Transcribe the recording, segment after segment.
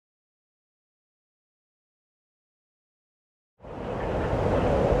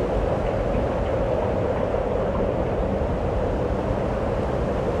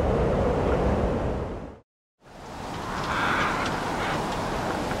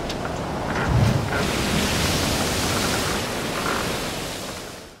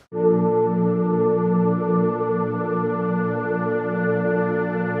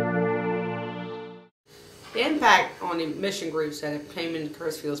the mission groups that have came into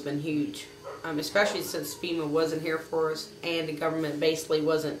Crisfield has been huge, especially since FEMA wasn't here for us and the government basically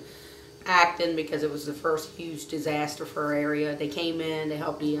wasn't acting because it was the first huge disaster for our area. They came in to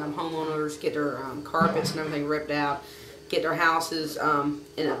help the homeowners get their carpets and everything ripped out, get their houses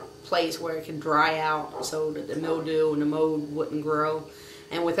in a place where it can dry out so that the mildew and the mold wouldn't grow.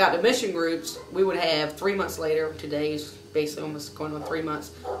 And without the mission groups, we would have 3 months later, today's basically almost going on 3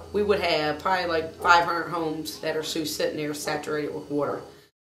 months, we would have probably like 500 homes that are still sitting there saturated with water.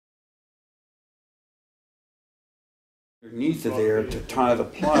 Underneath of there to tie the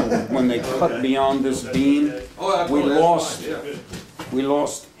plywood. When they cut beyond this beam, we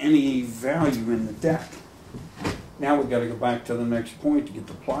lost any value in the deck. Now we got to go back to the next point to get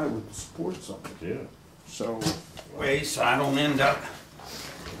the plywood to support something. Yeah. So I don't end up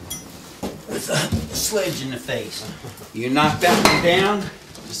with a sledge in the face. You knock that one down.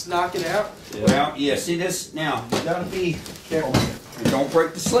 Just knock it out. Yeah. Well, yeah. See this now. You got to be careful. And don't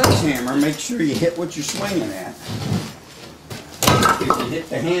break the sledgehammer. Make sure you hit what you're swinging at. If you hit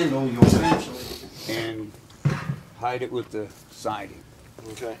the handle, you'll eventually and hide it with the siding.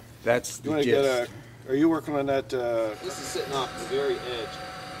 Okay. That's the you gist. Are you working on that? This is sitting off the very edge.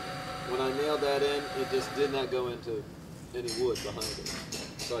 When I nailed that in, it just did not go into any wood behind it.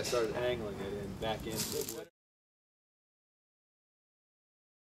 So I started angling it in back into the wood.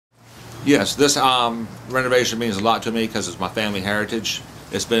 Yes, this renovation means a lot to me because it's my family heritage.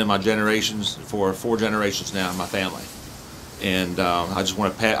 It's been in my generations for 4 generations now in my family. And I just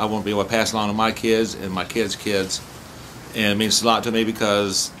want to be able to pass it on to my kids and my kids' kids. And it means a lot to me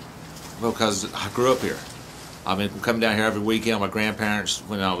because I grew up here. I've been coming down here every weekend with my grandparents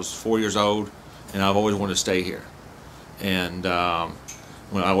when I was 4 years old, and I've always wanted to stay here. And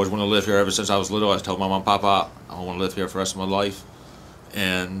when I always wanted to live here ever since I was little. I told my mom and papa I want to live here for the rest of my life.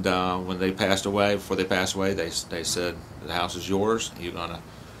 And when they passed away, before they passed away, they said the house is yours. You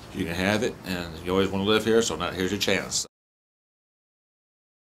can have it, and you always want to live here. So now here's your chance.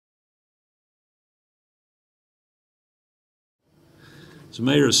 As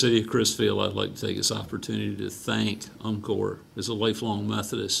mayor of the city of Crisfield, I'd like to take this opportunity to thank UMCOR as a lifelong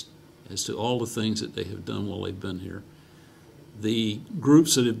Methodist as to all the things that they have done while they've been here. The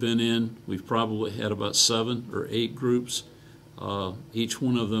groups that have been in, we've probably had about 7 or 8 groups. Each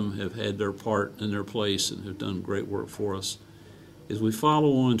one of them have had their part and their place and have done great work for us. As we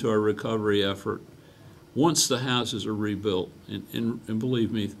follow on to our recovery effort, once the houses are rebuilt, and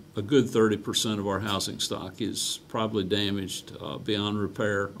believe me, a good 30% of our housing stock is probably damaged beyond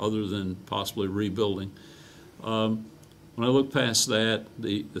repair other than possibly rebuilding. When I look past that,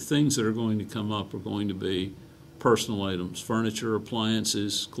 the things that are going to come up are going to be personal items, furniture,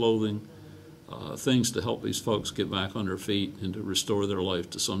 appliances, clothing, things to help these folks get back on their feet and to restore their life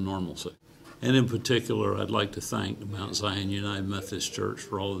to some normalcy. And in particular, I'd like to thank the Mount Zion United Methodist Church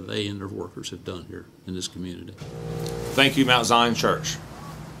for all that they and their workers have done here in this community. Thank you, Mount Zion Church.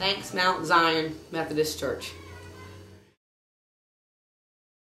 Thanks, Mount Zion Methodist Church.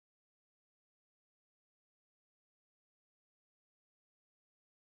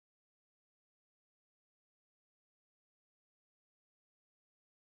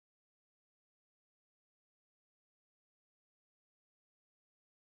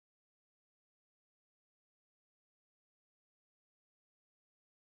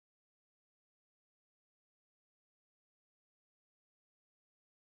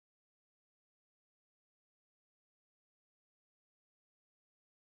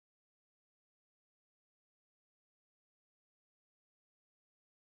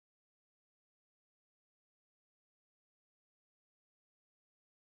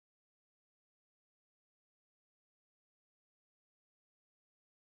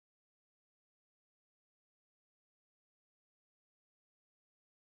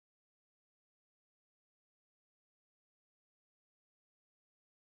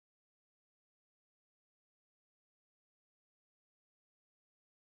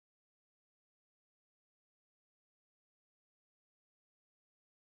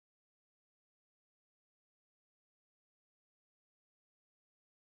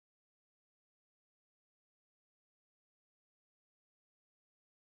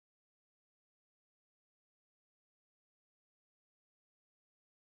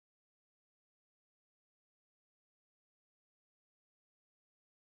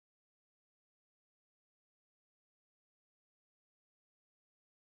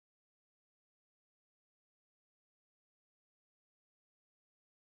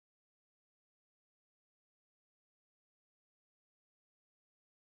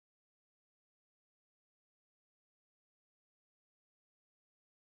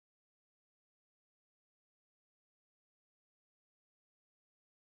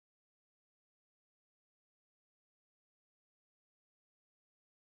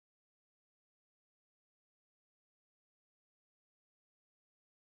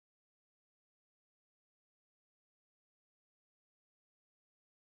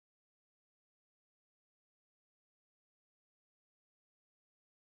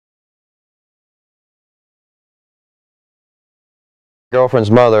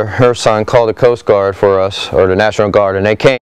 Girlfriend's mother, her son called the Coast Guard for us, or the National Guard, and they came.